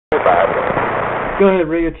Go ahead,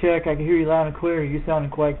 radio check. I can hear you loud and clear. You're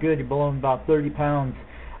sounding quite good. You're blowing about 30 pounds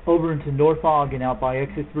over into North Ogden out by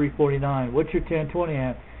exit 349. What's your 1020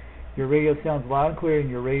 amp? Your radio sounds loud and clear and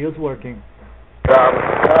your radio's working. I'm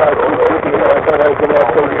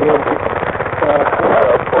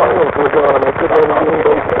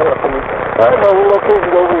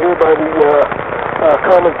located over here by the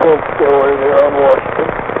Common Sense store here on Washington.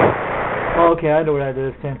 Okay, I know where that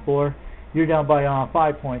is, 10-4. You're down by 5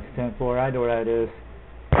 points, 10-4. I know where that is.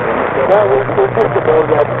 Well, we're just about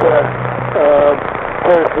that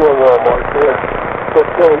 10-4 Walmart there. But,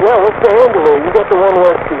 yeah, what's the handle there? You got the one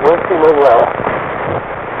rescue well.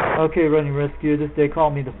 Okay, running rescue. They call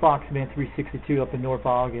me the foxman362 up in North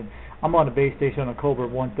Ogden. I'm on a base station on Cobra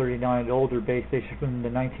 139, an older base station from the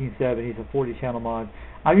 1970s, a 40-channel mod.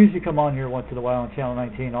 I usually come on here once in a while on channel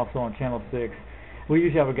 19, also on channel 6. We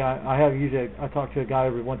usually have a guy. I talk to a guy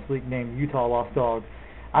every once a week named Utah Lost Dog.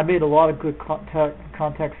 I made a lot of good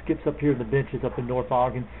contact skips up here in the benches up in North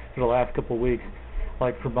Ogden for the last couple of weeks,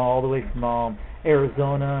 like from all the way from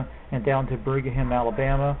Arizona and down to Birmingham,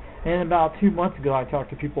 Alabama. And about 2 months ago, I talked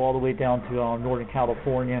to people all the way down to Northern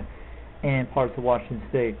California and parts of Washington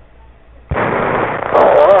State. Oh,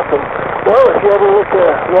 awesome. Well, if you ever want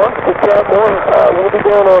to chat more, we'll be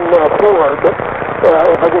down on 4, but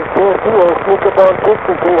if I get a chance, we'll sneak up on 6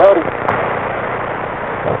 and say howdy.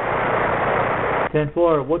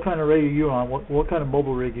 10-4, what kind of radio are you on? What kind of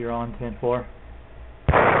mobile rig you're on, 10-4?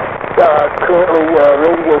 Currently,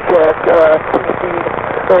 radio check, TRC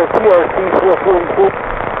 446.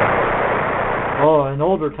 Oh, an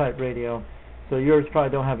older type radio. So yours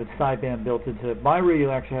probably don't have its sideband built into it. My radio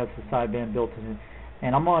actually has the sideband built in it.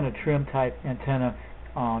 And I'm on a trim type antenna,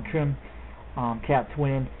 Cat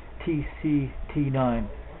Twin ch19.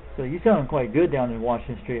 So you sound quite good down in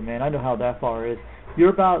Washington Street, man. I know how that far is.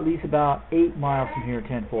 You're at least about 8 miles from here,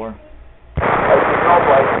 10-4. When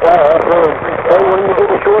you get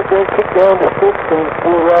a short break, kick down to 6 and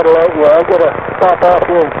we'll rattle out. Yeah, I gotta stop off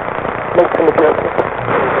here and make some adjustments.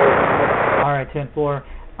 All right, 10-4.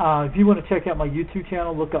 If you want to check out my YouTube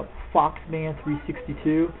channel, look up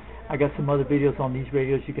foxman362. I got some other videos on these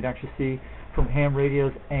radios you can actually see from ham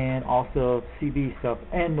radios and also CB stuff,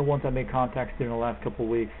 and the ones I made contacts during the last couple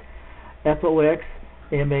of weeks.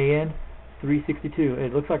 foxman362.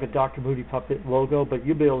 It looks like a Dr. Moody puppet logo, but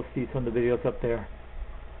you'll be able to see some of the videos up there.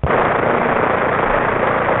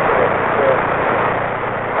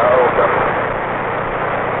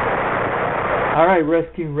 All right,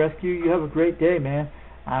 rescue. You have a great day, man.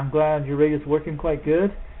 I'm glad your radio's working quite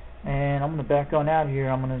good, and I'm going to back on out of here.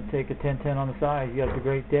 I'm going to take a 10-10 on the side. You have a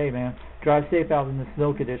great day, man. Drive safe out in the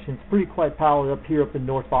snow conditions. Pretty quite piled up here up in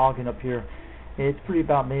North Ogden up here. It's pretty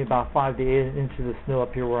maybe about 5 to 8 inches of snow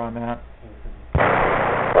up here where I'm at. We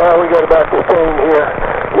got about the same here.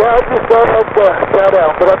 Yeah, I just thought I'd shout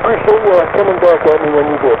out, but I appreciate you coming back at me when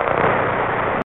you did.